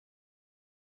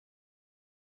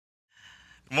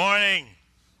Morning.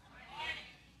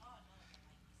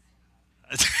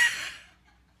 I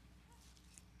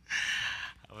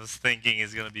was thinking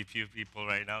it's gonna be few people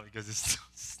right now because it's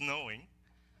snowing.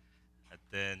 And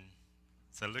then,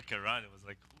 so I look around. It was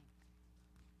like,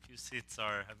 few seats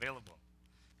are available.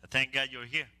 Thank God you're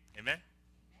here. Amen.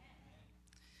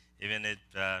 Even it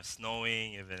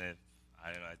snowing, even if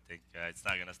I don't know, I think it's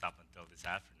not gonna stop until this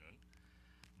afternoon.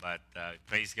 But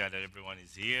praise God that everyone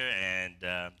is here. And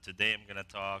today I'm gonna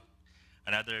talk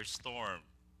another storm.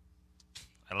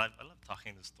 I love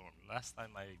talking the storm. Last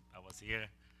time I was here,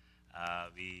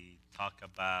 we talk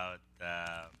about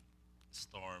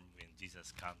storm when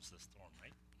Jesus comes, the storm,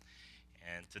 right?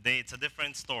 And today it's a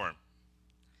different storm.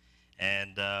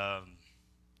 And I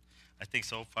think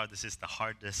so far this is the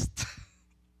hardest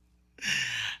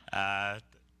uh,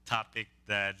 topic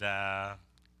that, well,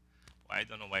 I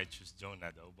don't know why I choose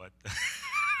Jonah though, but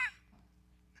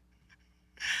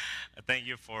I thank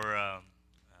you for the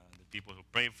people who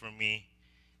prayed for me.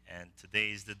 And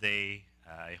today is the day.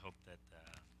 I hope that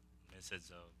the message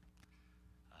of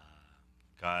uh,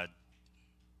 God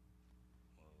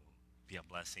will be a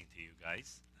blessing to you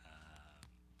guys.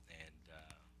 And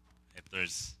if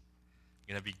there's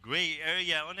going to be gray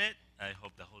area on it, I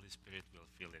hope the Holy Spirit will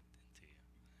feel it into you.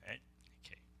 All right?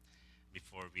 Okay.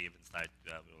 Before we even start,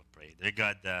 we will pray. Dear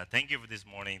God, thank you for this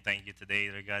morning. Thank you today,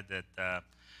 dear God, that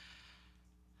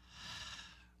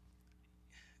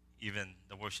even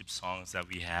the worship songs that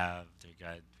we have, dear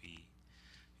God, we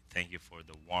thank you for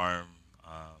the warm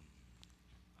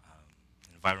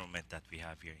environment that we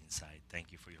have here inside.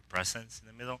 Thank you for your presence in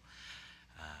the middle.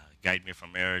 Guide me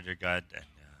from error, dear God, and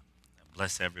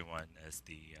bless everyone as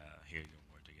they hear your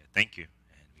word, dear God. Thank you,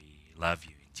 and we love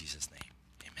you in Jesus' name.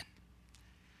 Amen.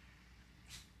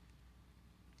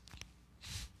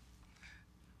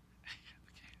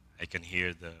 Okay. I can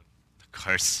hear the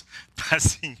cars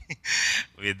passing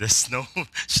with the snow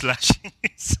slashing.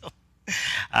 So,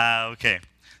 okay.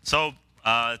 So,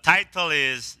 title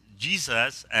is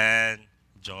Jesus and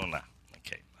Jonah.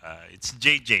 Okay. It's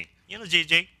JJ. You know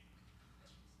JJ?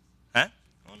 Huh?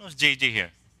 Who knows JJ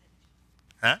here?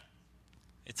 Huh?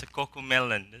 It's a cocoa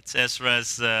melon. It's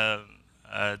Ezra's the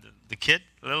kid,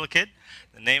 the little kid.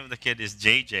 The name of the kid is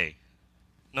JJ.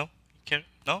 No?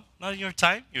 No? Not your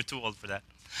time? You're too old for that.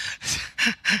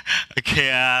 Okay,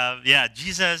 yeah,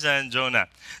 Jesus and Jonah.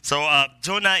 So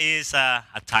Jonah is a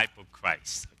type of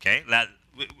Christ. Okay,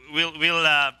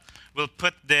 we'll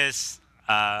put this.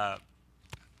 I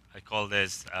call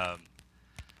this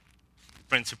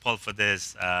principle for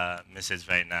this message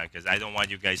right now because I don't want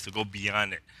you guys to go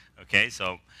beyond it. Okay,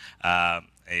 so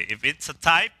if it's a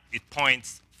type, it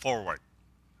points forward.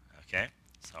 Okay,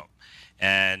 so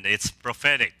and it's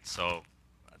prophetic. So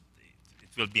it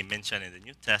will be mentioned in the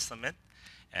New Testament,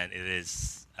 and it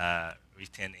is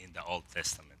written in the Old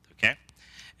Testament. Okay,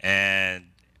 and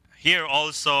here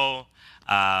also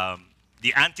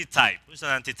the antitype. Who's an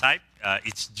antitype?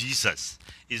 It's Jesus.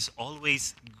 Is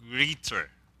always greater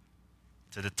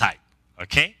to the type.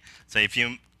 Okay, so if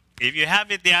you have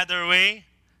it the other way,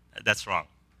 that's wrong.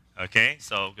 Okay,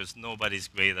 so because nobody's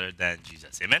greater than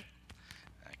Jesus. Amen.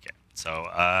 Okay,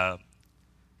 so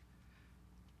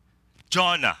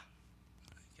Jonah.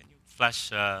 Can you flash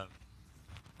the,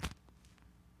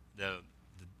 the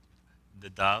the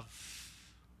dove?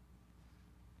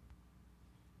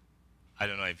 I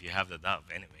don't know if you have the dove.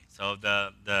 Anyway, so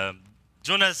the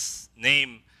Jonah's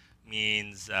name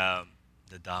means the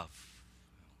dove.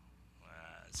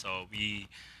 So we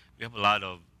have a lot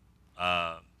of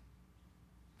uh,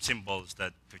 symbols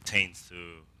that pertains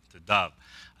to dove.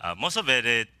 Most of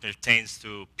it pertains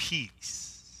to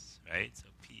peace, right? So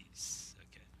peace.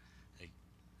 Okay. Like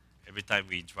every time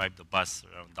we drive the bus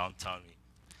around downtown,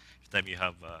 every time you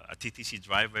have a TTC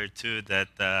driver too that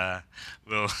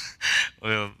will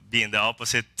will be in the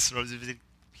opposite road, it's like,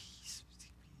 peace,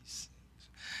 peace.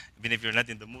 Even if you're not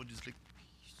in the mood, it's like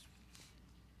peace.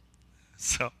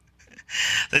 So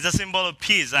it's a symbol of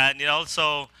peace, and it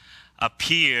also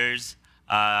appears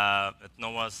at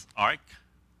Noah's Ark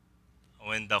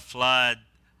when the flood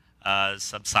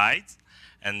subsides,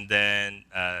 and then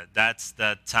that's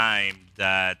the time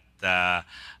that the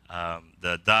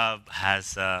dove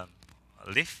has a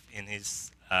leaf in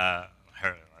his her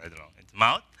I don't know its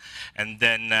mouth, and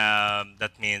then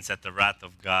that means that the wrath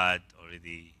of God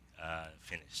already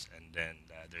finished, and then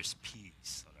there's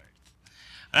peace on earth.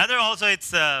 Another also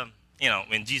it's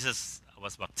when Jesus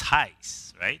was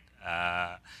baptized, right?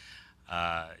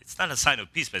 It's not a sign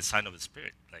of peace, but it's a sign of the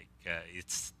Spirit. Like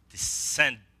it's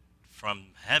descent from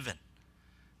heaven,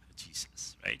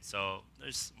 Jesus, right? So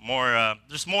there's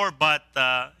more, but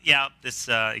yeah, this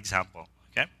example,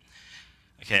 okay?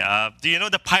 Okay, do you know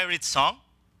the pirate song?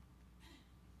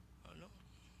 Oh, no,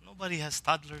 nobody has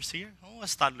toddlers here. Who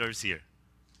has toddlers here?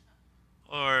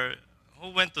 Or who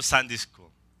went to Sunday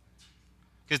school?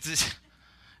 Because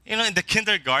in the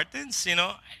kindergartens,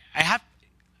 I have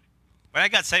when I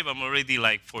got saved, I'm already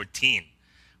like 14.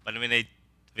 But when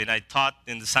I taught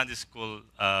in the Sunday school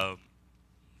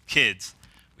kids,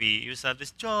 we used to have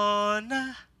this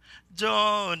Jonah,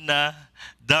 Jonah,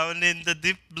 down in the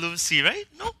deep blue sea, right?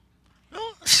 No,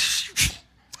 no.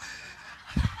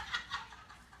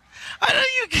 I don't know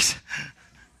you guys.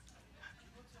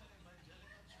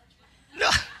 No,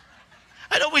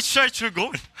 I know which church you're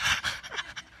going.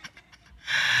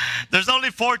 There's only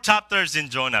 4 chapters in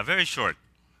Jonah, very short,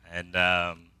 and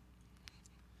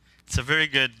it's a very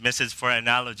good message for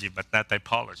analogy, but not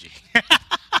typology.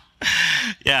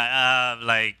 Yeah,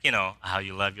 like how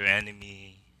you love your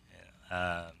enemy,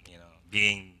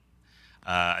 being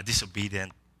a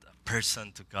disobedient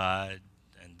person to God,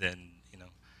 and then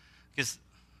because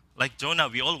like Jonah,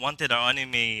 we all wanted our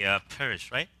enemy perish,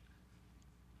 right?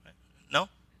 No,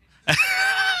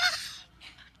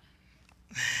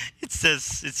 it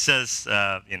says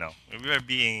we are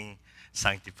being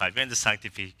sanctified. We're in the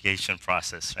sanctification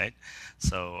process, right?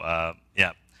 So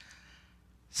yeah.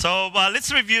 So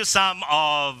let's review some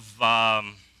of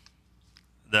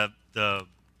the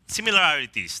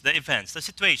similarities, the events, the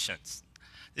situations.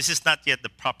 This is not yet the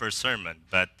proper sermon,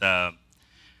 but the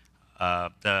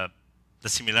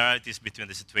similarities between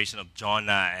the situation of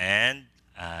Jonah and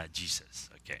Jesus.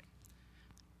 Okay,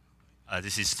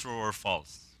 this is true or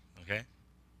false. Okay,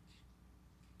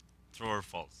 true or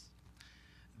false.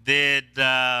 Did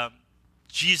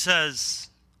Jesus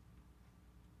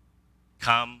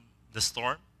calm the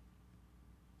storm?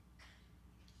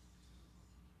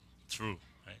 True,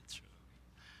 right? True.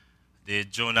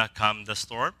 Did Jonah calm the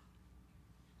storm?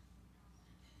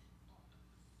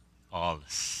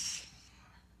 False.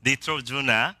 They throw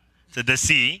Jonah to the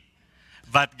sea,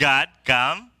 but God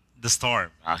calmed the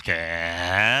storm.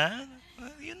 Okay.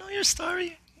 Well, you know your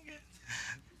story.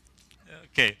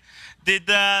 Okay. Did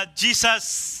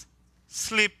Jesus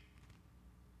sleep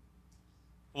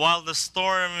while the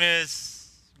storm is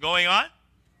going on?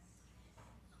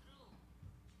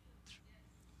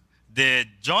 Did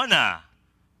Jonah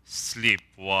sleep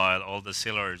while all the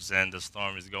sailors and the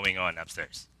storm is going on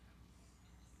upstairs?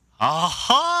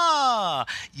 Aha!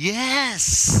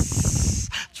 Yes!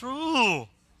 True.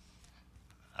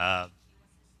 Uh,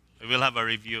 we will have a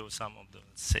review of some of the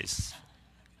says.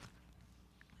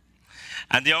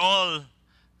 And they all,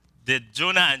 did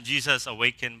Jonah and Jesus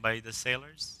awaken by the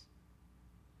sailors?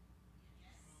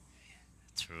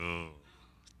 True.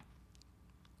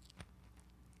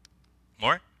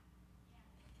 More?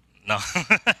 No.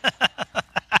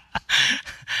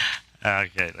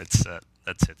 Okay, that's it.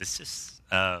 It's just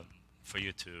for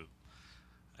you to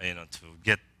to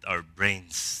get our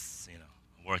brains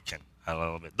working a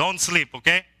little bit. Don't sleep,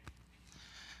 okay?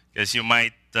 Because you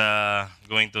might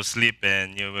going to sleep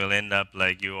and you will end up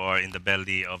like you are in the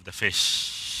belly of the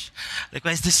fish. Like,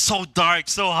 why is this so dark,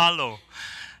 so hollow?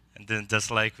 And then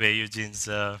just like where Eugene's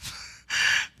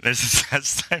message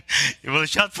last time, you will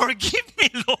shout, "Forgive me,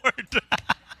 Lord."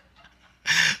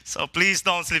 So please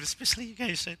don't sleep, especially you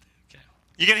guys. Right? Okay.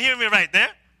 You can hear me right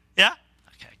there? Yeah?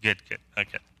 Okay, good.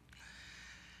 Okay.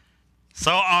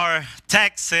 So our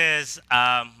text is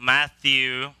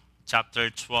Matthew chapter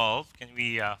 12. Can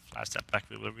we flash that back?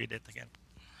 We will read it again.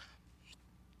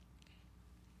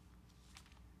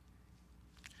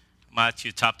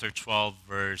 Matthew chapter 12,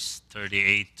 verse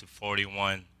 38 to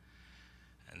 41.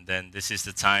 And then this is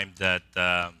the time that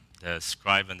the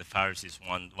scribe and the Pharisees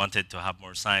wanted to have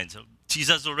more signs. So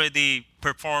Jesus already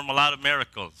performed a lot of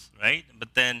miracles, right?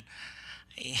 But then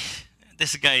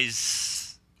this guy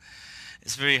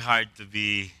it's very hard to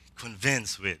be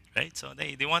convinced with, right? So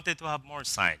they wanted to have more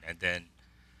sign. And then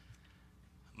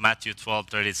Matthew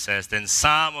 12:30 says, then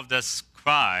some of the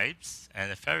scribes and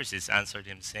the Pharisees answered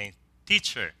him, saying,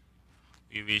 "Teacher,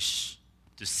 we wish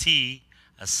to see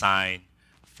a sign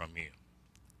from you."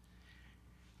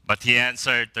 But he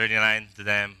answered, 39, to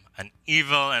them, "An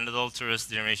evil and adulterous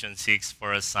generation seeks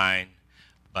for a sign,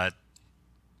 but,"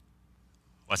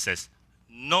 what's this?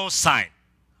 "No sign,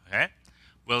 okay,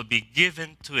 will be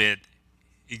given to it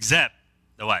except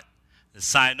the what? The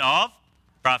sign of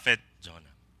prophet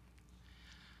Jonah.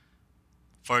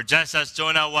 For just as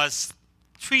Jonah was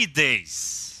 3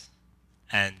 days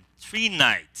and 3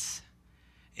 nights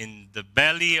in the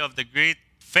belly of the great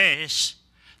fish,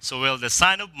 so will the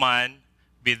Son of Man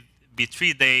be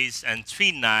 3 days and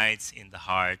 3 nights in the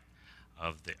heart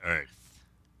of the earth.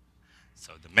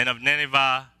 So the men of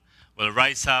Nineveh will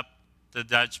rise up the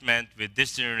judgment with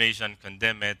this generation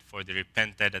condemn it, for they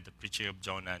repented at the preaching of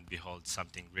Jonah, and behold,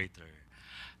 something greater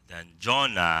than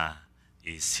Jonah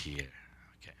is here.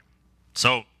 Okay.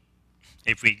 So,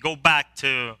 if we go back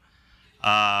to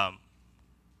um,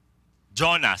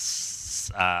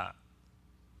 Jonah's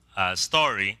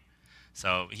story,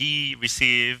 so he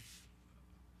received.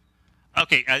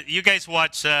 Okay, you guys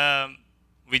watch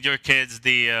with your kids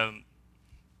the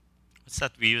what's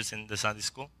that we use in the Sunday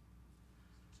school?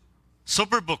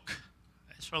 Superbook.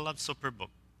 I sure love Superbook.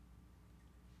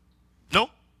 No?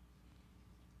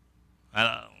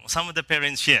 Some of the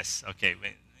parents, yes. Okay.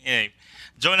 Yeah.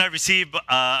 Jonah received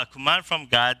a command from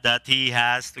God that he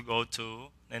has to go to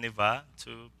Nineveh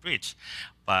to preach.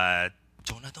 But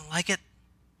Jonah don't like it.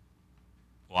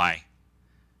 Why?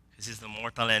 Because he's the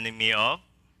mortal enemy of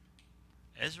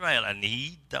Israel, and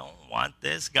he don't want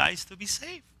these guys to be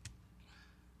saved.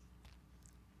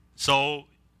 So,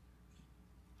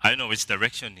 I don't know which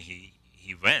direction he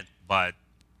went, but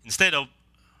instead of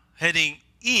heading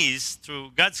east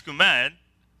through God's command,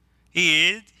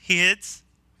 he heads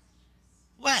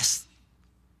west.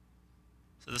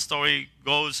 So the story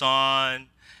goes on,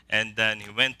 and then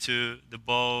he went to the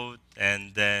boat,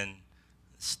 and then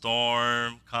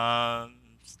storm comes,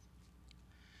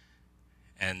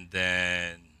 and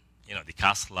then they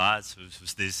cast lots.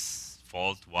 Who's this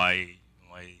fault? Why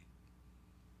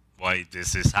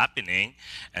this is happening?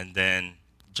 And then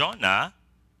Jonah,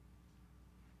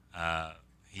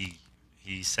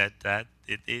 he said that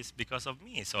it is because of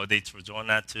me. So they threw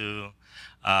Jonah to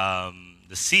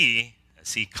the sea. The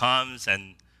sea comes,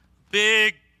 and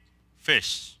big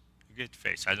fish, good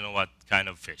fish. I don't know what kind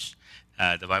of fish.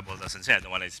 The Bible doesn't say. I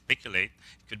don't want to speculate.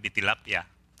 It could be tilapia,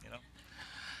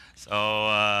 So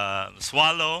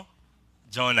swallow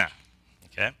Jonah.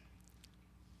 Okay.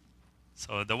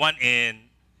 So the one in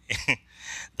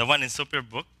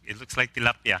Superbook, it looks like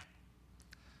tilapia.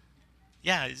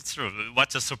 Yeah, it's true.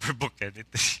 Watch a Superbook and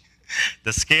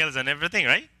the scales and everything,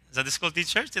 right? So the school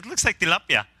teachers, it looks like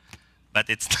tilapia, but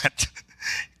it's not.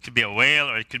 It could be a whale,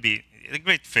 or it could be a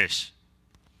great fish.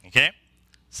 Okay,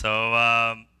 so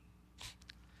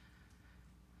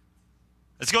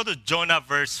let's go to Jonah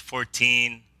verse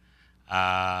 14.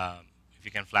 If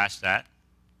you can flash that.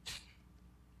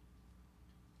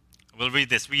 We'll read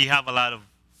this. We have a lot of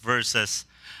verses.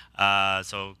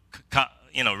 So,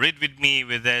 read with me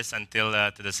with this until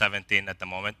to the 17 at the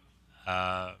moment.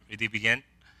 Ready, begin.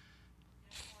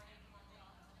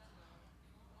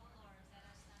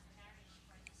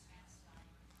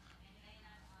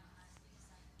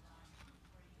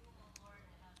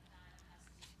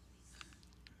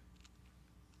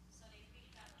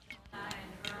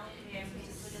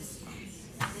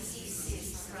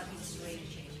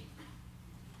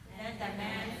 Then the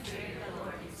man feared the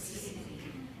Lord exceedingly,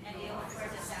 and he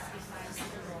offered a sacrifice to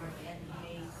the Lord, and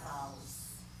he made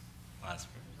vows. Last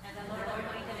verse. And the Lord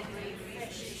appointed a great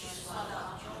fish to swallow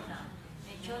up Jonah,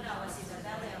 and Jonah was in the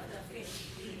belly of the fish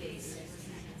 3 days and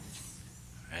 3 nights.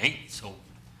 Right. So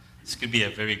this could be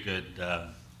a very good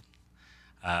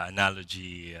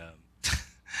analogy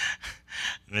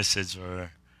message,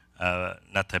 or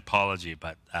not typology,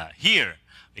 but here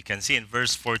we can see in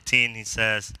verse 14 he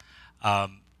says,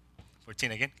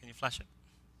 14 again, can you flash it?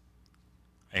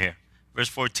 Right here. Verse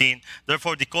 14,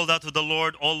 therefore they called out to the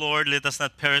Lord, O Lord, let us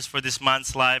not perish for this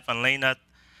man's life, and lay not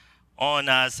on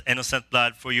us innocent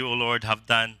blood, for you, O Lord, have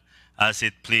done as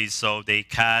it pleased. So they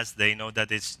know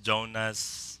that it's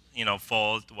Jonah's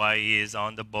fault why he is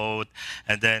on the boat.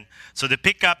 And then, so they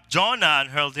pick up Jonah and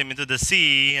hurled him into the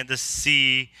sea, and the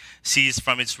sea ceased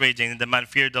from its raging. And the man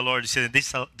feared the Lord. He said,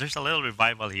 there's a little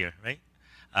revival here, right?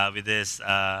 With these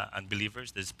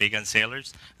unbelievers, these pagan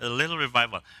sailors, a little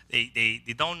revival. They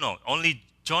don't know. Only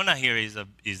Jonah here is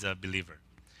a believer.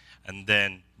 And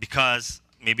then, because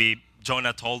maybe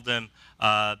Jonah told them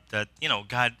that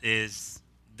God is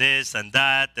this and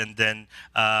that, and then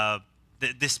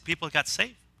these people got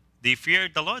saved. They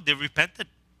feared the Lord. They repented.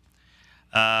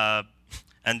 And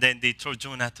then they threw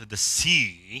Jonah to the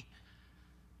sea.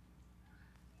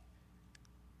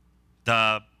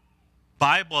 The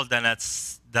Bible then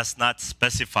does not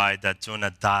specify that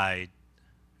Jonah died,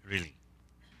 really.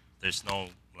 There's no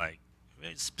very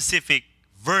specific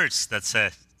verse that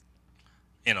says,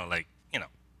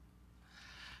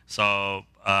 So,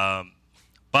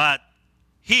 but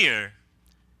here,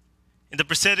 in the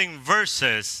preceding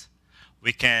verses,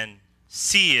 we can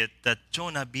see it that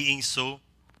Jonah being so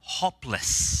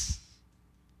hopeless.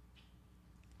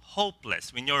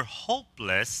 Hopeless. When you're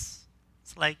hopeless,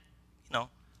 it's like,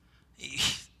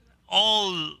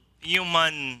 all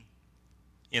human,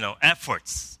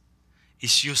 efforts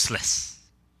is useless.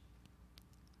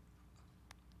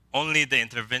 only the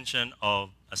intervention of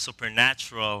a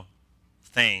supernatural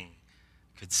thing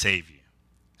could save you.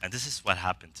 And this is what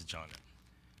happened to Jonah.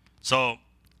 So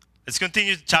let's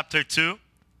continue to chapter 2.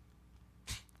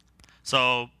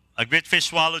 So a great fish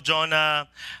swallowed Jonah,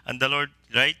 and the Lord,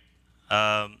 right?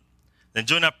 Um, then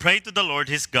Jonah prayed to the Lord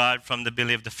his God from the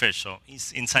belly of the fish. So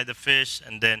he's inside the fish.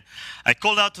 And then I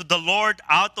called out to the Lord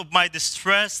out of my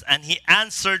distress, and he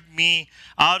answered me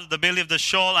out of the belly of the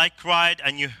shoal. I cried,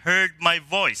 and you heard my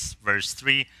voice. Verse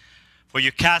 3. For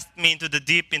you cast me into the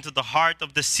deep, into the heart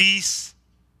of the seas,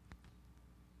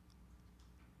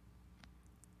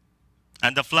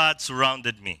 and the flood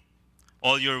surrounded me.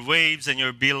 All your waves and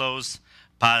your billows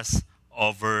pass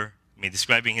over me.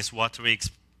 Describing his watery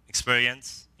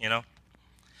experience, you know.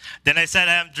 Then I said,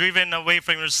 I am driven away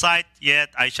from your sight, yet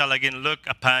I shall again look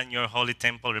upon your holy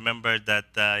temple. Remember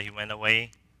that he went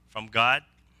away from God.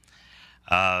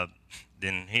 Uh,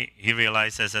 then he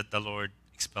realizes that the Lord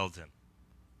expelled him.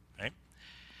 Right?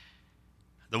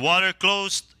 The water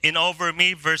closed in over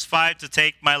me, verse 5, to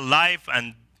take my life,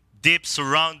 and deep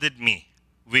surrounded me.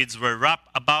 Weeds were wrapped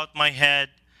about my head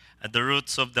at the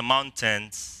roots of the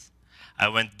mountains. I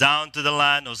went down to the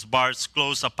land, whose bars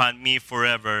closed upon me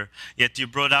forever. Yet you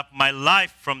brought up my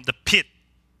life from the pit.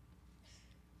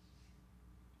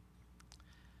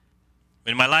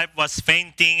 When my life was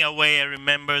fainting away, I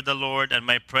remembered the Lord, and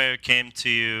my prayer came to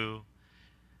you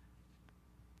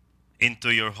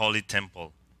into your holy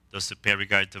temple. Those who pay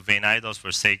regard to vain idols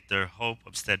forsake their hope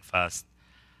of steadfast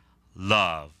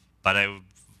love. But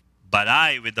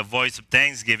I, with the voice of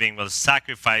thanksgiving, will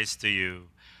sacrifice to you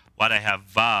what I have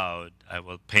vowed. I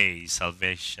will pay.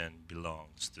 Salvation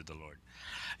belongs to the Lord.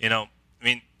 You know,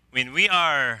 when we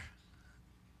are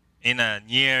in a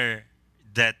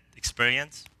near-death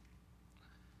experience,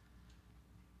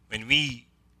 when we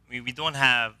don't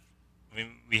have,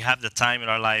 when we have the time in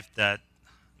our life that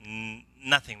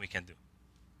nothing we can do.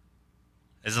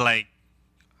 It's like,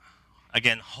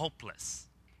 again, hopeless,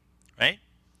 right?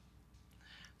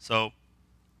 So,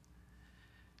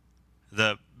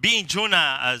 the being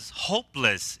Jonah as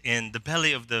hopeless in the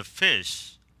belly of the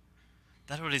fish,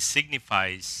 that really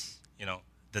signifies,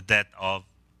 the death of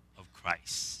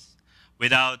Christ.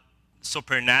 Without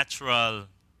supernatural,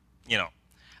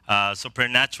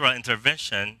 supernatural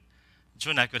intervention,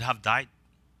 Jonah could have died.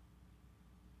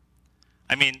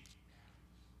 I mean,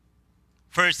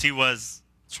 first he was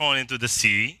thrown into the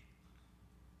sea.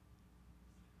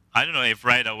 I don't know if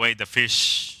right away the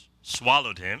fish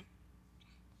swallowed him.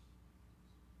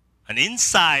 And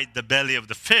inside the belly of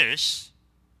the fish,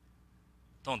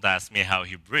 don't ask me how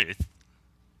he breathed.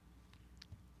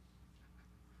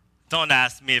 Don't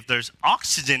ask me if there's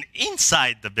oxygen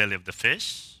inside the belly of the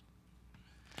fish.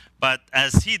 But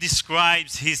as he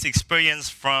describes his experience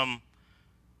from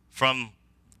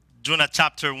Jonah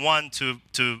chapter 1 to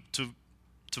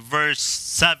verse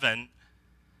 7,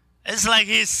 it's like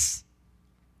he's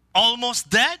almost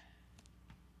dead.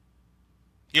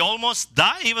 He almost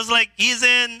died. He was like, he's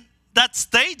in that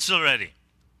stage already.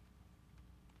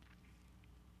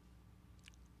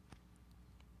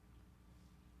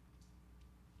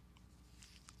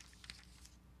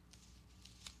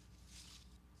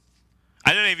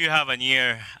 I don't know if you have a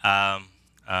near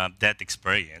death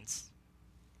experience,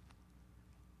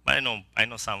 but I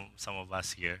know some of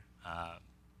us here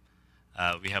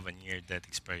we have a near death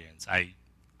experience.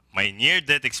 My near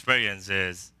death experience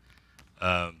is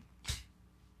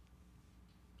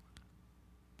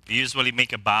we usually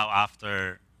make a vow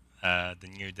after the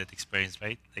near death experience,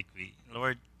 right? Like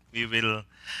Lord, we will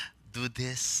do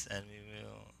this and we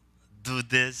will do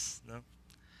this. No?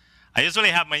 I usually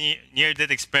have my near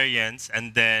death experience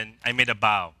and then I made a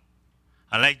vow.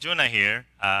 Unlike Jonah here,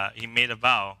 he made a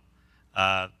vow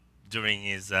during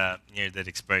his near death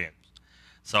experience.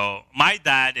 So my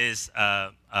dad is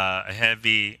a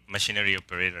heavy machinery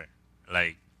operator,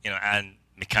 like and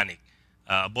mechanic,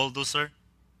 a bulldozer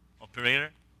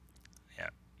operator.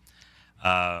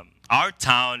 Yeah. Our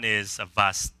town is a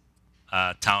vast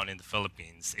town in the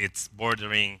Philippines. It's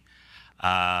bordering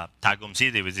Tagum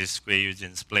City, which is Kuya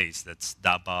Eugene's place. That's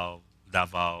Davao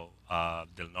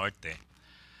del Norte.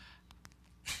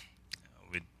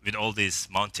 With all these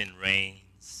mountain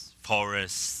ranges,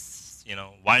 forests,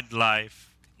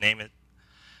 wildlife, name it,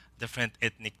 different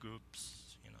ethnic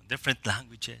groups, different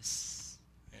languages,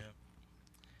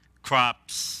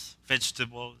 crops,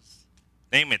 vegetables,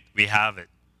 name it, we have it.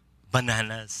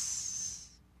 Bananas,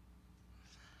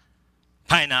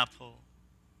 pineapple,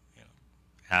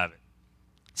 have it.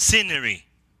 Scenery,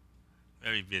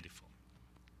 very beautiful.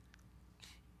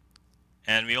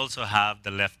 And we also have the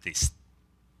leftist.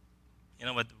 You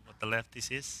know what the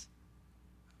leftist is?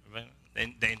 the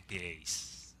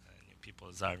NPAs, New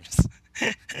People's Armies.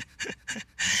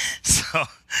 So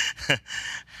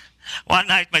one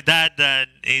night, my dad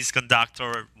is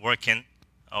conductor working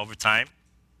overtime,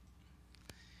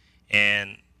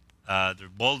 and they're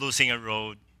bulldozing a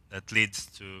road that leads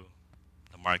to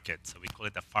the market. So we call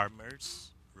it a farmer's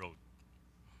road.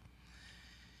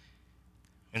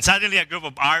 And suddenly, a group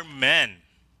of armed men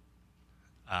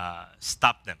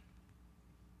stopped them,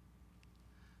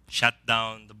 shut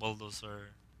down the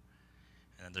bulldozer,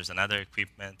 and there's another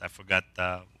equipment. I forgot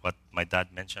what my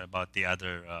dad mentioned about the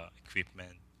other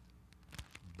equipment.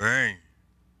 Burn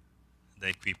the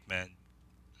equipment.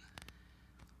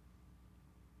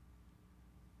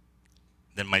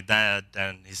 Then my dad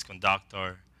and his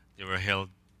conductor, they were held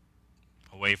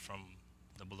away from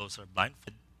the bulldozer,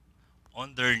 blindfolded,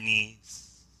 on their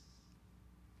knees,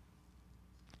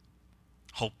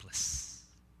 hopeless.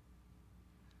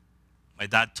 My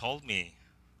dad told me,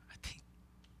 I think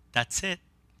that's it.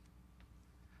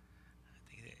 I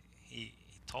think he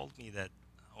told me that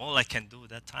all I can do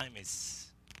that time is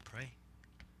pray,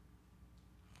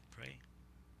 pray,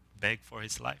 beg for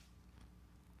his life.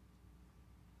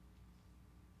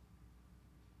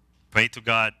 Pray to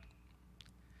God.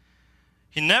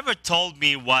 He never told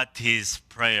me what his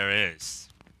prayer is.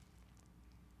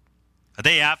 A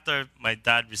day after my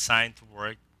dad resigned to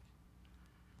work,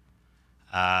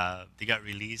 they got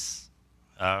released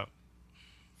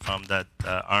from that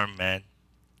armed man.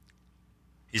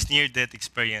 His near-death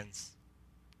experience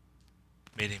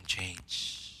made him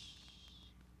change.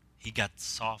 He got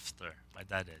softer. My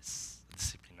dad is a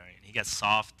disciplinarian. He got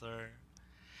softer.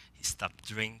 He stopped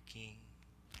drinking.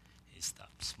 He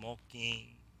stopped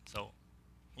smoking. So,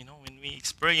 when we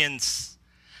experience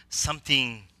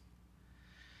something,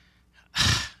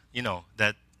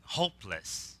 that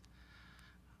hopeless,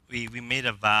 we made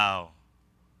a vow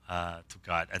to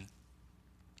God. And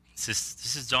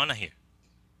this is Jonah here.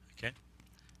 Okay?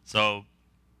 So,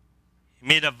 he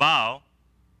made a vow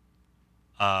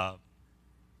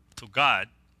to God.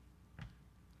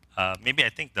 Maybe I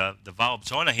think the vow of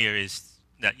Jonah here is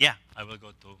that, yeah, I will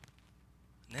go to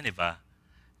Nineveh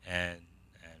and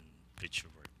preach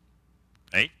your word.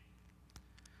 Right?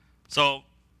 So,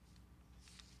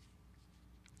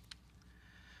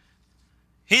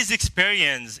 his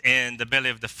experience in the belly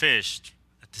of the fish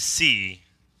at the sea,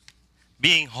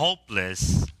 being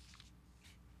hopeless,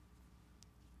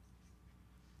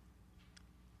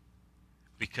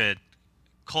 we could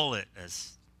call it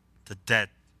as the death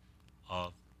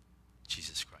of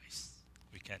Jesus Christ.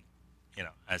 We can,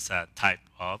 as a type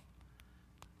of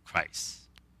Christ.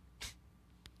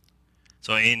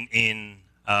 So you may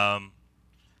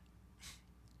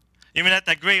not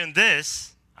agree on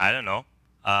this. I don't know.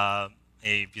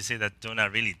 If you say that Jonah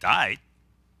really died,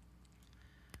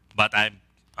 but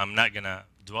I'm not gonna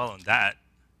dwell on that.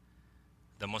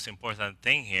 The most important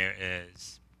thing here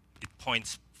is it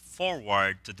points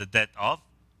forward to the death of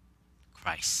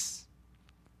Christ.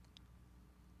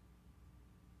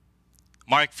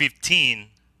 Mark 15,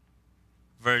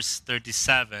 verse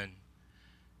 37.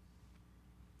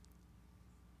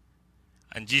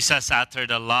 And Jesus uttered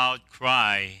a loud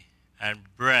cry and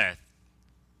breathed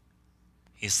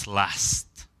his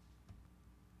last.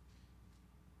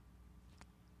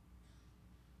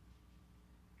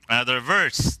 Another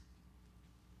verse.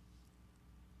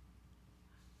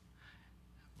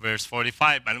 Verse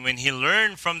 45. And when he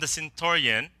learned from the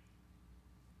centurion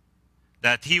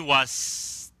that he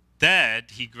was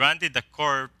dead, he granted the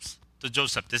corpse to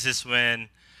Joseph. This is when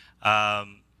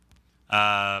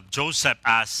Joseph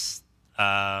asked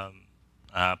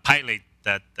Pilate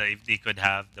that if he could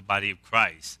have the body of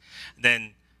Christ.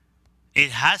 Then it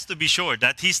has to be sure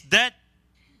that he's dead.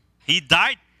 He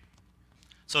died.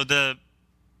 So the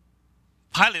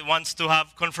Pilate wants to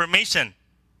have confirmation,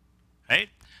 right?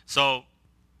 So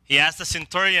he asked the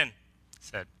centurion,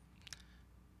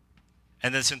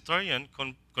 and the centurion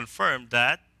confirmed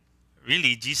that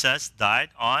really Jesus died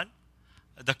on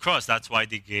the cross. That's why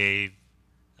they gave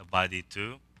the body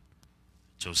to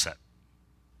Joseph.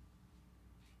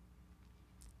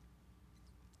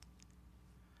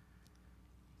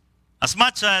 As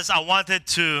much as I wanted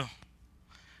to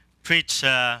preach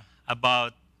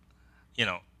about,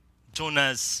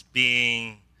 Jonah's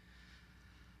being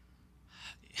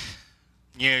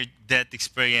near-death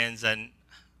experience and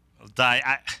die,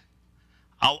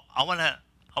 I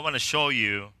wanna show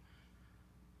you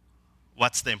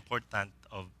what's the importance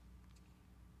of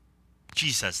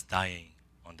Jesus dying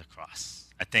on the cross.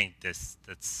 I think that's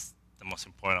the most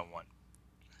important one.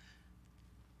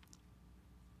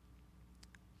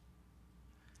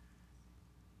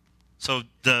 So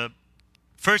the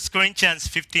 1 Corinthians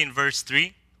 15 verse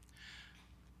 3.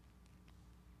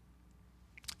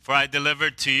 For I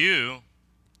delivered to you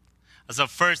as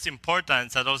of first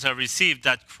importance that those have received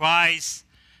that Christ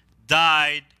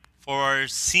died for our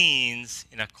sins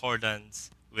in accordance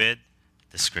with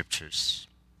the scriptures.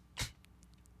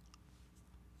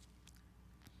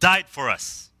 Died for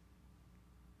us.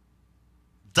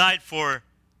 Died for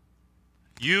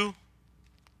you,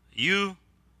 you,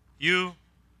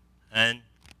 and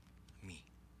me.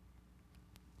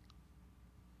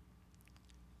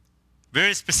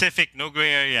 Very specific, no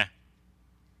gray area.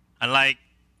 Unlike,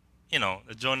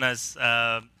 the Jonah's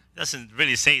doesn't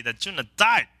really say that Jonah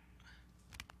died.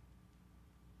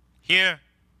 Here,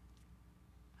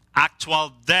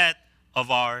 actual death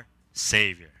of our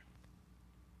Savior.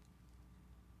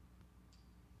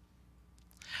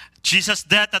 Jesus'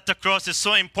 death at the cross is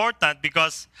so important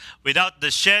because without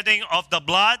the shedding of the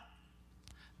blood,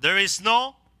 there is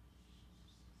no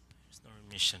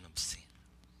remission of sin.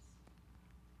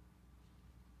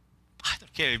 I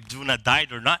don't care if Jonah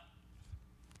died or not.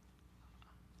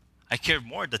 I care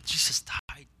more that Jesus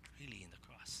died really in the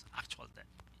cross, actual death.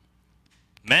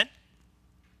 Amen?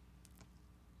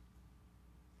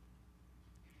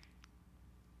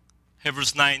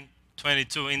 Hebrews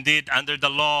 9:22. Indeed, under the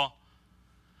law,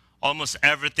 almost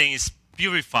everything is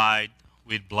purified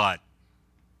with blood.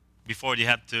 Before they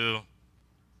have to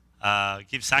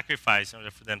give sacrifice in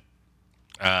order for them,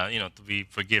 to be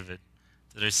forgiven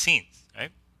to their sins,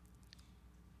 right?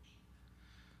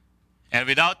 And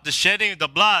without the shedding of the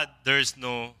blood, there is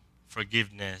no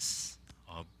forgiveness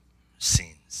of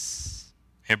sins.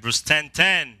 Hebrews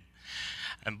 10:10.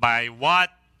 And by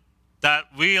what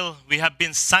that will we have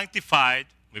been sanctified,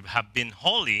 we have been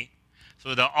holy,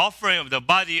 through the offering of the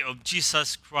body of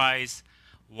Jesus Christ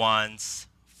once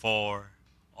for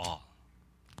all.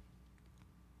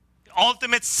 The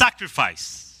ultimate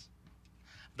sacrifice,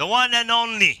 the one and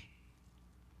only,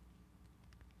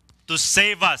 to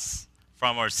save us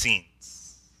from our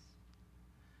sins,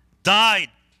 died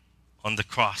on the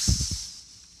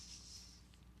cross.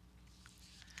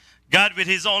 God, with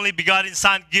his only begotten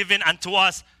Son, given unto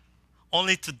us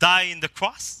only to die in the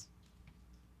cross.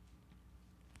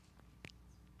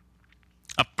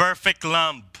 A perfect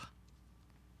lamb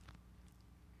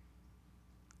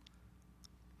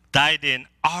died in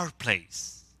our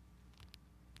place,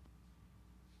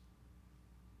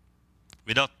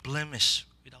 without blemish,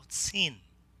 without sin,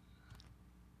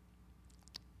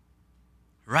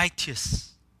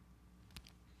 righteous.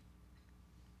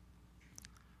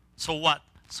 So what?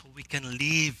 So we can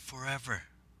live forever.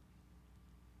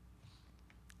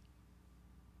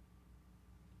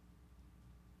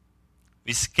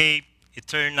 We escape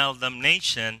eternal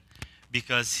damnation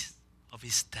because of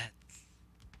his death.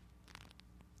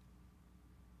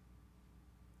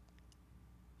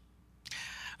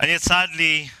 And yet,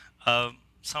 sadly,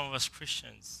 some of us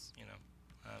Christians,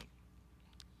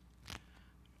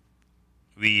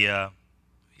 we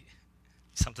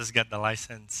sometimes get the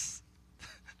license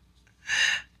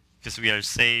because we are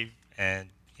saved, and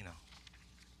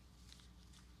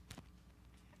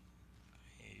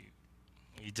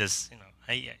we just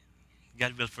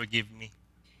God will forgive me,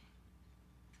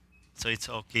 so it's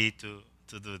okay to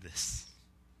do this,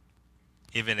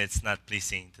 even it's not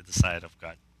pleasing to the sight of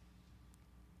God.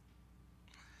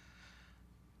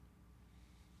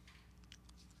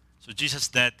 So Jesus'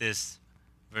 death is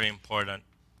very important,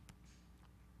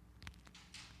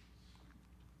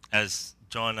 as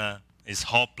Jonah is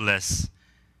hopeless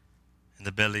in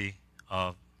the belly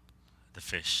of the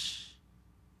fish.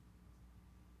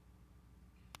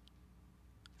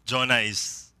 Jonah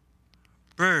is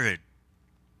buried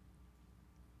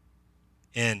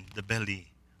in the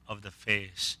belly of the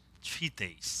fish 3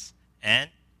 days and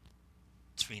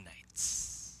 3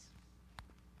 nights.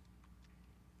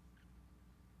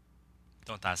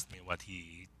 Don't ask me what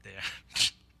he ate there.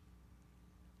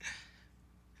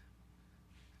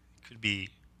 Could be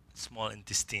small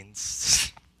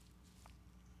intestines,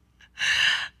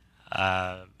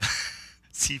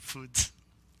 seafood.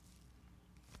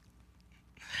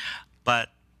 But,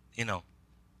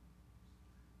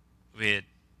 with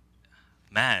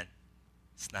man,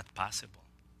 it's not possible.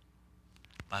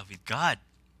 But with God,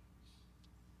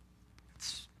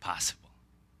 it's possible.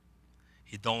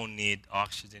 He don't need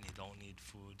oxygen, he don't need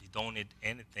food, he don't need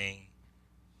anything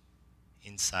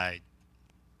inside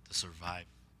to survive.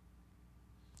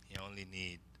 He only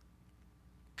need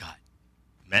God.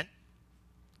 Amen?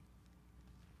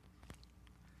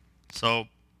 So,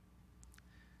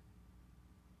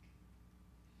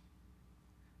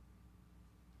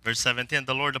 verse 17,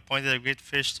 the Lord appointed a great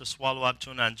fish to swallow up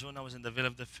Jonah, and Jonah was in the belly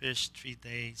of the fish 3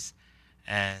 days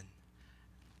and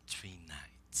 3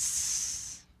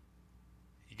 nights.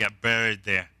 He got buried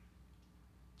there.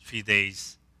 3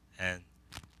 days and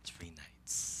 3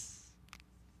 nights.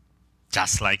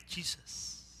 Just like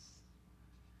Jesus.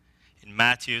 In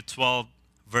Matthew 12,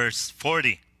 verse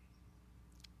 40.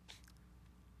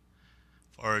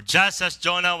 For just as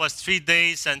Jonah was 3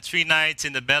 days and 3 nights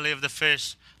in the belly of the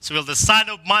fish, so will the Son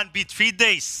of Man be 3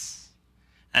 days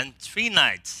and 3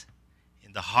 nights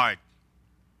in the heart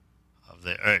of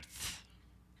the earth.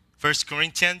 1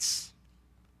 Corinthians.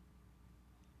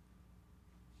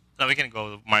 Now we can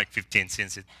go to Mark 15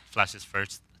 since it flashes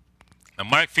first. Now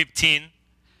Mark 15,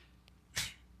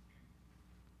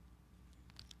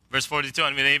 verse 42,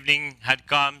 and when evening had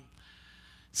come,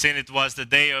 seeing it was the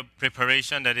day of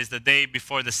preparation, that is the day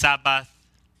before the Sabbath,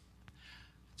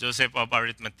 Joseph of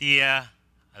Arimathea,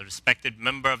 a respected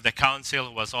member of the council,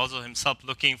 who was also himself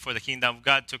looking for the kingdom of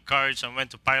God, took courage and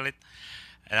went to Pilate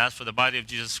and asked for the body of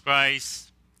Jesus Christ.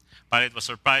 Pilate was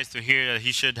surprised to hear that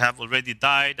he should have already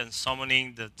died, and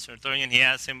summoning the centurion, he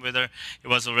asked him whether he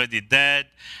was already dead.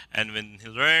 And when he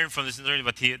learned from the centurion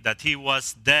that he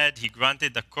was dead, he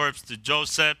granted the corpse to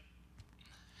Joseph.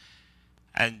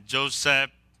 And Joseph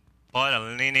bought a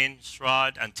linen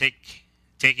shroud and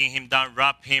taking him down,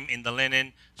 wrapped him in the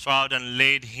linen shroud and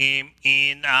laid him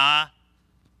in a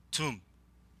tomb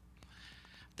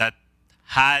that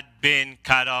had been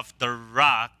cut off the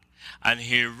rock, and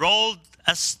he rolled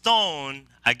a stone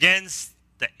against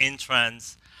the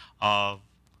entrance of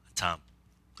the tomb.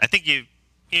 I think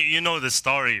you know the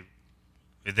story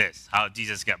with this, how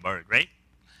Jesus got buried, right?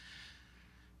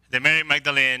 The Mary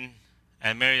Magdalene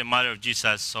and Mary, the mother of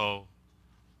Jesus, saw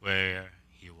where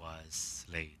he was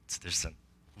laid. There's a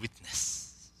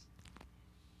witness.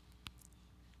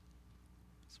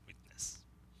 Witness.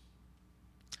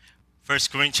 1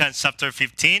 Corinthians chapter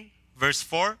 15, verse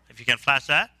 4, if you can flash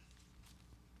that.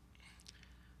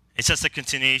 It's just a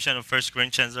continuation of 1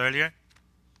 Corinthians earlier.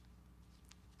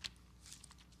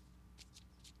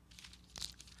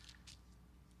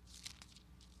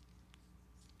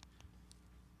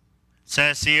 It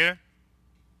says here,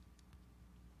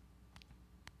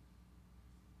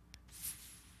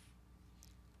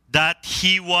 that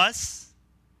he was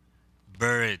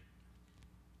buried.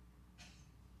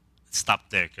 Stop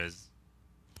there because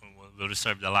we'll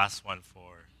reserve the last one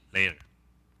for later.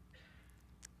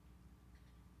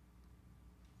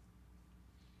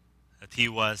 That he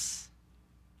was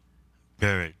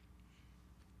buried.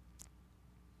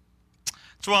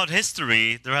 Throughout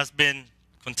history, there has been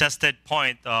contested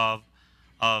point of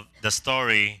the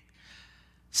story.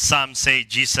 Some say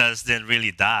Jesus didn't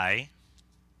really die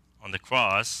on the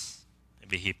cross.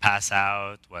 Maybe he passed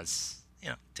out, was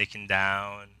taken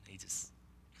down. He just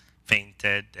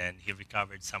fainted and he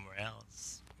recovered somewhere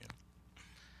else.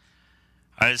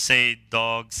 I would say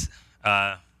dogs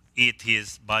eat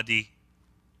his body.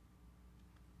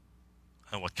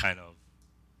 I don't know what kind of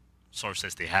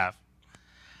sources they have.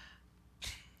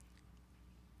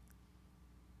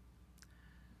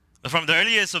 But from the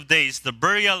earliest of days, the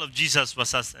burial of Jesus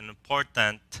was as an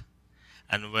important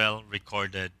and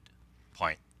well-recorded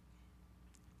point.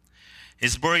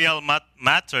 His burial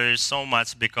matters so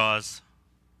much because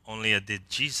only a dead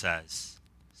Jesus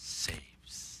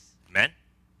saves. Amen?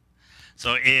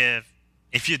 So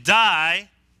if you die,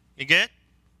 you get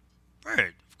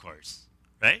buried, of course,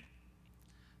 right?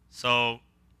 So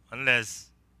unless,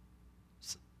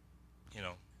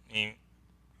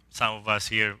 some of us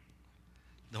here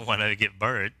don't want to get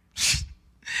buried.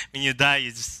 When you die,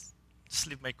 you just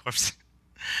leave my corpse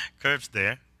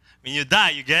there. When you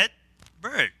die, you get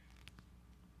buried.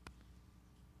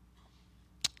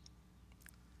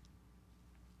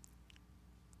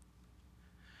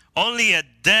 Only a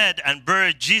dead and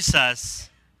buried Jesus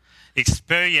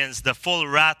experienced the full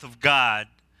wrath of God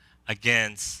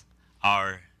against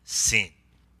our sin.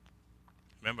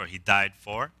 Remember, he died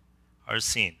for our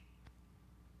sin.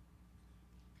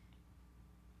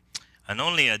 And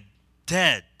only a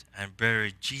dead and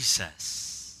buried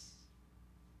Jesus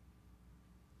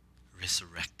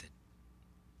resurrected.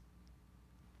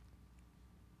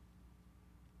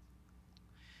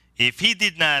 If he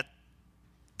did not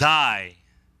die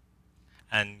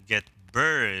and get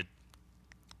buried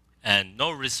and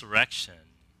no resurrection,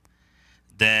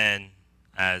 then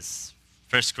as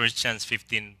 1 Corinthians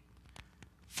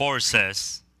 15:4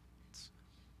 says,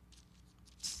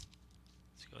 let's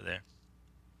go there.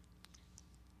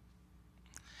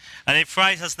 And if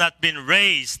Christ has not been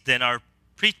raised, then our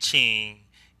preaching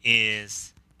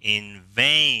is in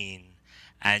vain,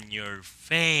 and your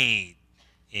faith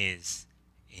is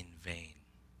in vain.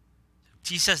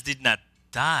 Jesus did not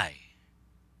die,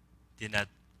 did not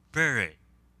buried,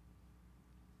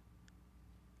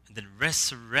 and then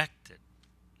resurrected.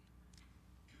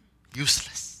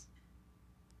 Useless.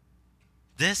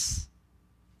 This,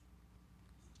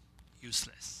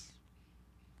 useless.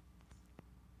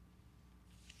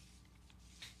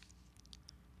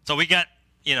 So we got,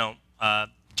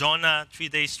 Jonah, 3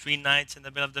 days, 3 nights in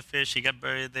the belly of the fish. He got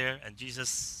buried there, and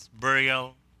Jesus'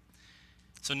 burial.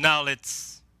 So now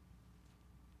let's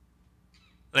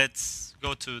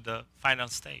go to the final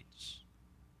stage.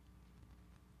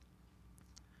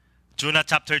 Jonah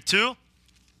chapter 2,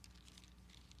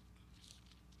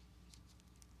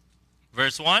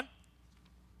 verse 1. Right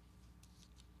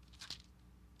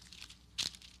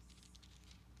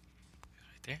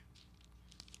there.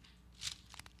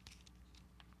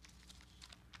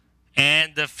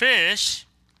 And the fish,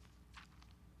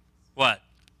 what?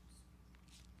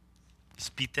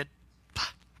 Spitted,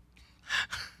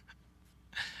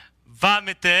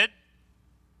 vomited.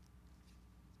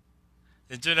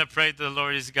 Then Jonah prayed to the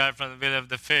Lord his God from the belly of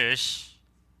the fish.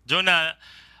 Jonah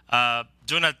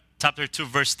chapter 2,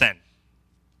 verse 10.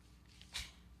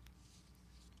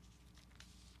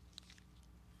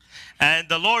 And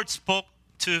the Lord spoke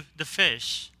to the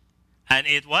fish, and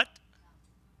it what?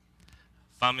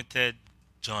 Vomited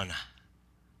Jonah.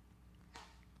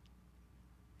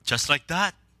 Just like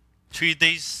that. 3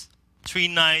 days, 3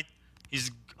 nights,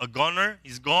 he's a goner,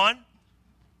 he's gone.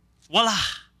 Voila!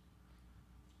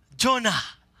 Jonah.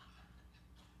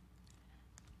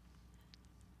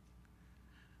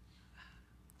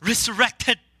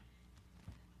 Resurrected.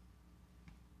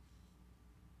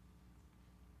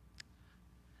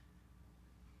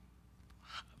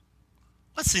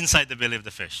 What's inside the belly of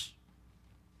the fish?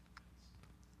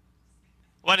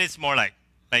 What is more like?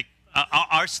 Like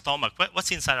our stomach.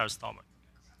 What's inside our stomach?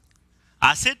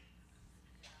 Acid?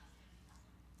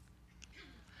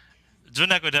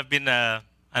 Jonah could have been an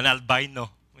albino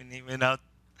when he went out,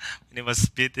 when he was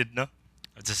spitted, no?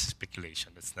 It's just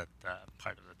speculation. That's not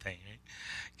part of the thing, right?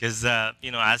 Because,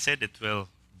 acid, it will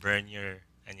burn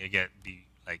and you be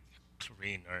like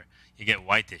chlorine or you get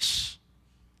whitish.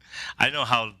 I don't know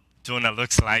how Jonah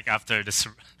looks like after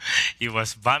he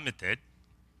was vomited.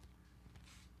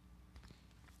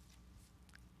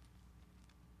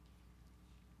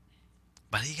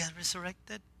 But he got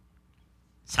resurrected.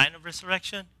 Sign of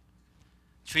resurrection.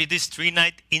 3 days, 3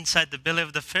 nights inside the belly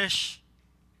of the fish.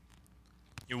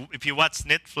 If you watch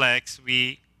Netflix,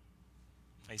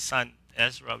 my son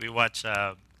Ezra, we watch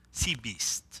Sea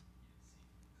Beast.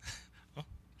 Oh,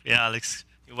 yeah, Alex,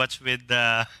 you watch with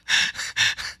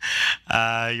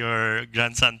your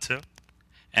grandson too.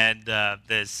 And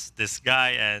this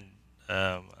guy and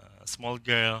a small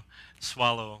girl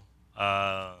swallowed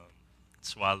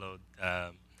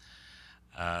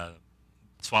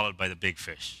swallowed by the big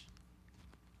fish.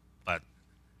 But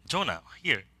Jonah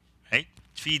here, right?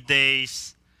 3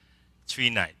 days, 3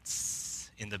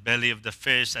 nights in the belly of the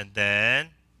fish, and then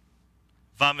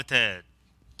vomited.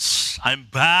 I'm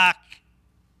back.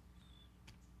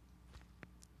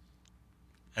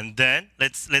 And then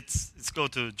let's go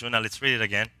to Jonah. Let's read it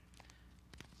again.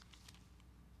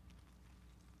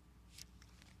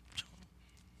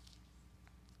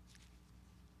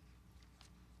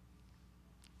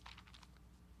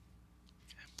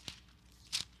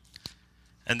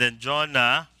 And then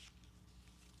Jonah.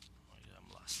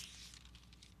 I'm lost.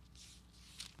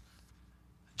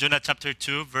 Jonah chapter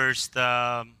 2, verse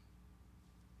 11.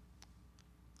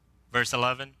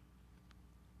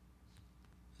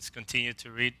 Let's continue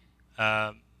to read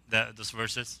those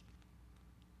verses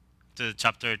to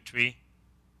chapter 3.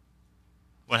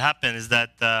 What happened is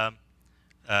that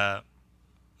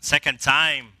second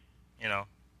time,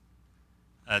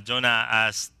 Jonah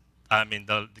asked,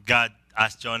 God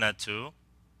asked Jonah to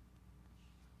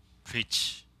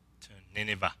preach to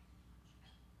Nineveh.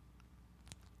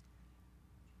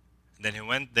 And then he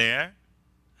went there,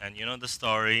 and you know the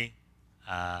story.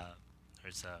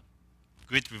 There's a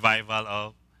great revival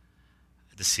of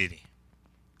the city,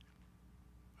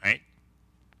 right?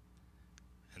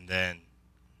 And then,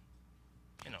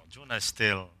 Jonah is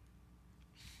still,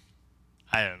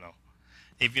 I don't know.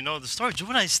 If you know the story,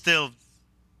 Jonah is still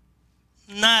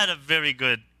not a very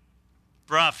good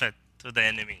prophet to the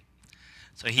enemy.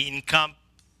 So he encamped,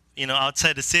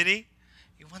 outside the city.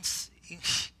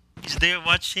 He's there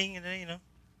watching,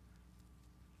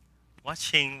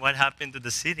 watching what happened to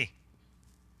the city.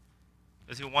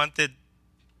 Because he wanted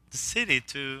the city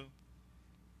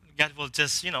God will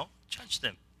just, judge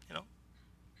them,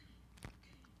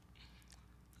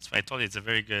 That's why I told you it's a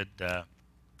very good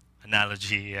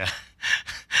analogy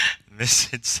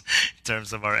message in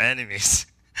terms of our enemies,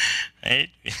 right?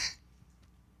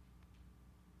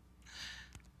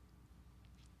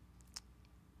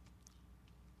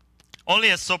 Only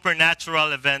a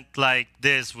supernatural event like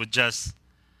this would just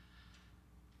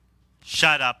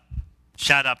shut up,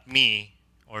 shut up me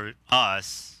or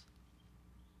us,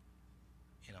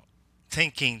 you know,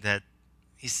 thinking that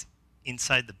he's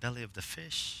inside the belly of the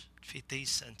fish, 3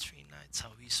 days and 3 nights,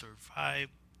 how he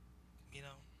survived, you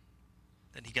know.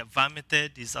 Then he got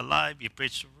vomited, he's alive, he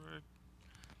preached the word.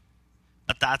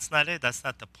 But that's not it, that's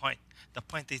not the point. The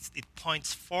point is it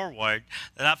points forward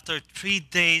that after 3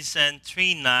 days and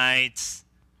 3 nights,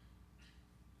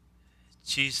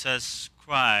 Jesus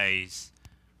Christ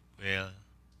will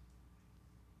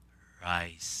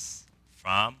rise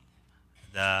from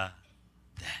the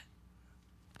dead.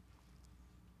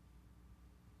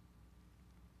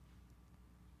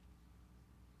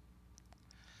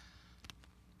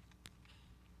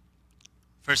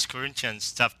 First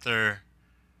Corinthians chapter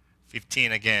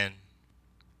 15 again,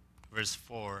 verse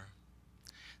 4,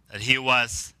 that he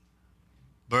was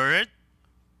buried.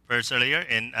 Verse earlier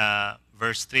in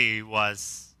verse 3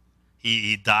 was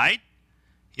he died,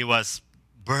 he was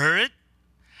buried,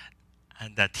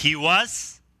 and that he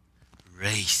was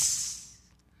raised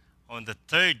on the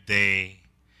third day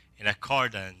in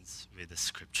accordance with the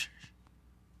scripture.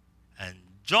 And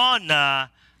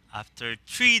Jonah, after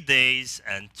 3 days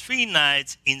and 3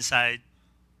 nights inside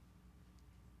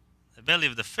the belly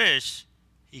of the fish,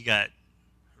 he got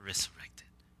resurrected.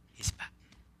 He's back.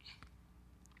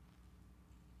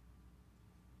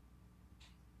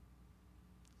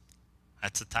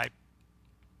 That's a type.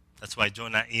 That's why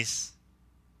Jonah is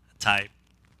a type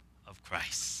of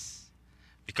Christ.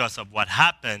 Because of what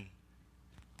happened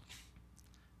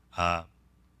to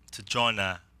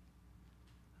Jonah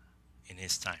in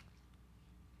his time.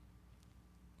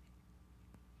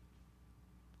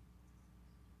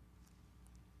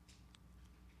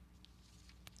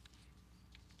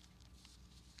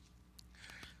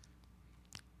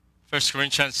 First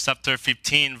Corinthians chapter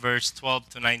 15, verse 12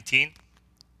 to 19.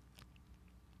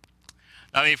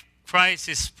 Now, if Christ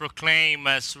is proclaimed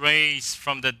as raised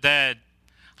from the dead,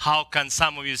 how can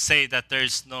some of you say that there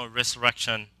is no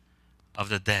resurrection of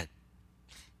the dead?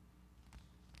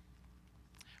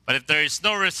 But if there is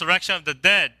no resurrection of the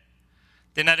dead,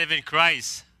 then not even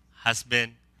Christ has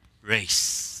been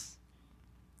raised.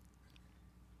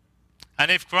 And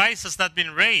if Christ has not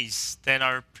been raised, then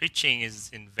our preaching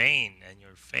is in vain and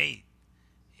your faith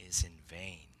is in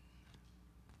vain.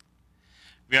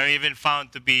 We are even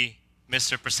found to be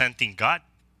misrepresenting God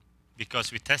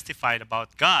because we testified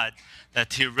about God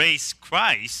that he raised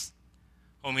Christ,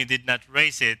 whom he did not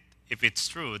raise it. If it's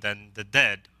true, then the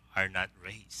dead are not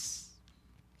raised.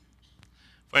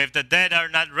 For if the dead are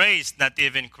not raised, not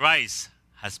even Christ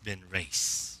has been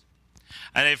raised.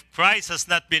 And if Christ has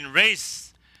not been raised,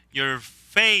 your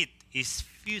faith is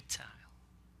futile,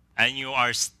 and you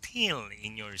are still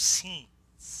in your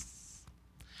sins.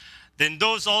 Then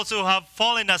those also who have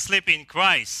fallen asleep in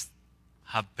Christ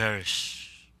have perished.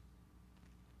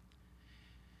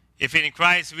 If in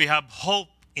Christ we have hope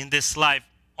in this life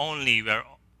only,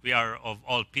 we are of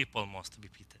all people most to be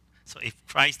pitied. So if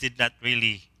Christ did not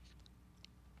really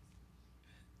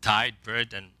died,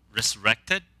 buried, and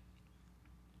resurrected,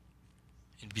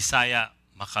 in Bisaya,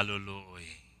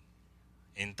 makaluluoy.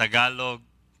 In Tagalog,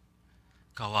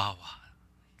 kawawa.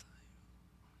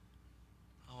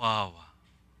 Kawawa.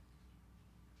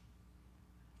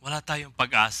 Wala tayong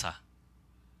pag-asa.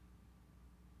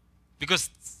 Because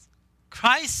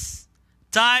Christ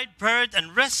died, buried,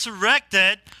 and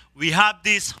resurrected, we have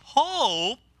this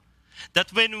hope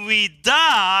that when we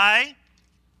die,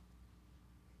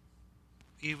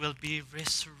 we will be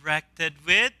resurrected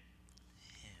with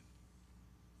him.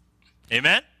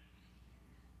 Amen?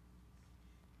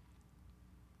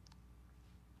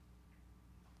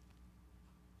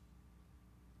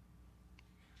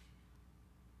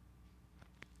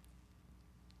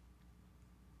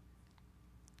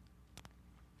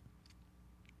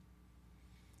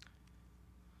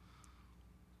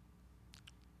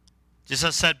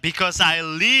 Jesus said, because I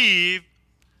live,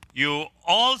 you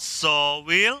also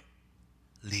will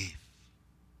live.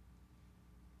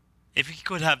 If he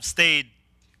could have stayed,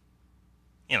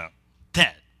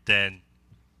 dead, then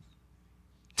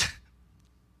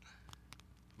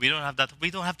we don't have that. We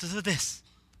don't have to do this.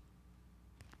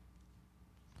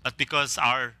 But because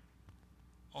our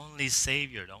only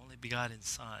Savior, the only begotten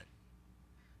Son,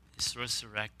 is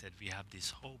resurrected, we have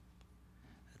this hope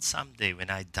that someday when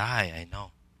I die, I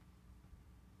know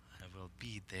I will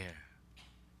be there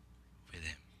with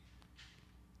him.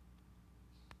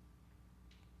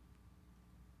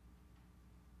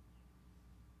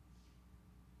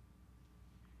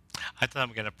 I thought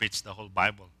I'm going to preach the whole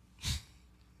Bible.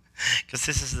 Because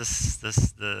this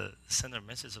is the center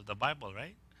message of the Bible,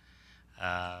 right?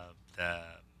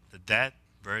 The death,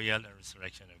 burial, and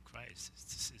resurrection of Christ.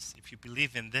 If you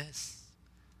believe in this,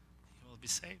 you will be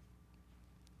saved.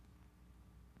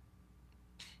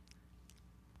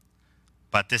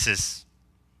 But this is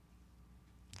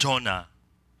Jonah,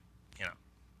 you know,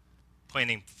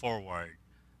 pointing forward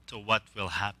to what will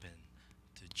happen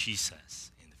to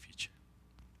Jesus in the future.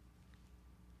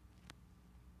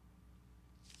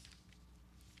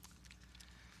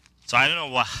 So I don't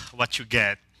know what you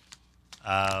get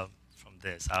from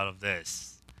this, out of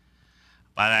this,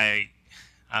 but I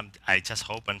just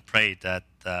hope and pray that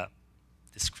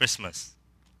this Christmas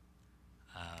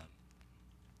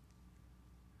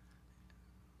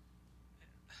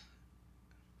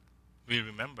we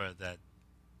remember that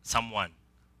someone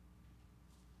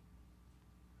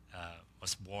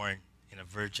was born in a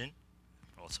virgin,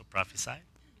 also prophesied,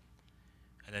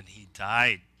 and then he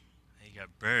died, he got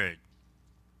buried,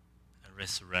 and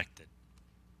resurrected.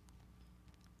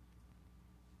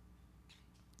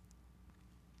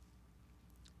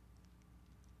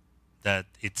 That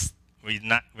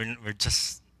we're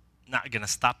just not gonna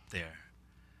stop there,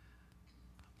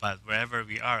 but wherever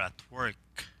we are at work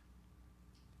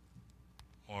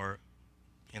or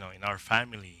in our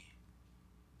family,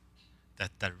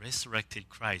 that the resurrected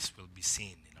Christ will be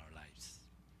seen in our lives,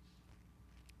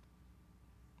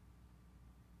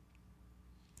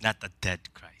 not a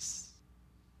dead Christ.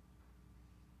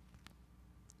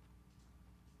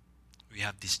 We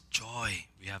have this joy,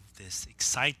 we have this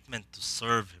excitement to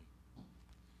serve Him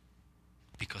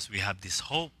because we have this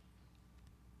hope.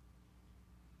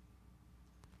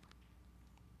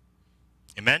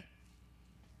 Amen?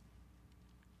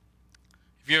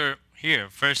 If you're here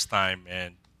first time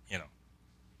and you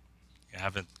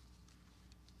haven't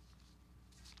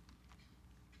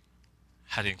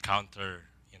had encounter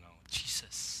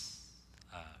Jesus,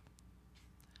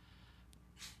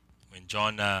 when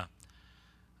Jonah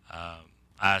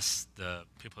asked the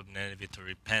people of Nineveh to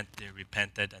repent, they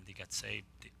repented and they got saved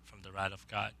from the wrath of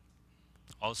God.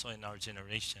 Also in our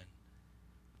generation,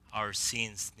 our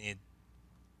sins need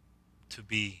to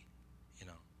be,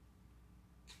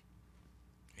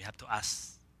 we have to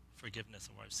ask forgiveness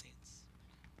of our sins.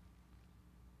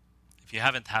 If you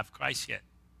haven't have Christ yet,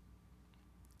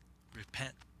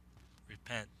 repent,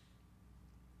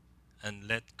 and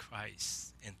let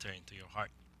Christ enter into your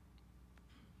heart.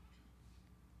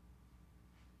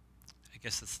 I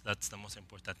guess that's the most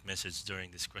important message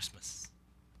during this Christmas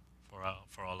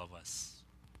for all of us.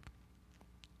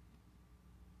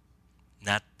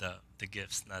 Not the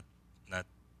gifts, not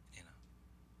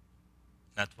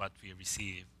not what we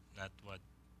receive, not what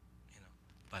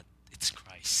but it's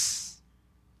Christ,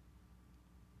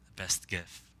 the best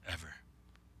gift ever.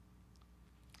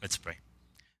 Let's pray.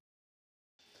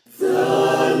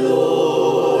 The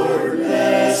Lord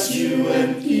bless you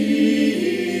and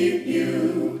keep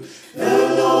you.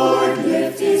 The Lord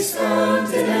lift His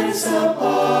countenance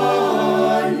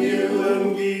upon you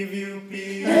and give you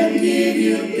peace. And give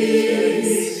you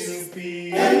peace.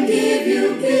 And give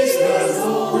you peace. The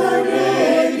Lord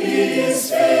make His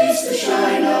face to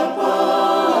shine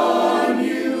upon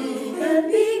you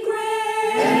and be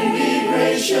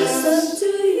gracious unto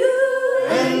you.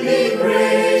 And be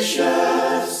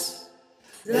gracious.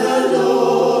 The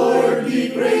Lord be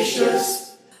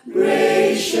gracious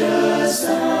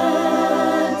unto you.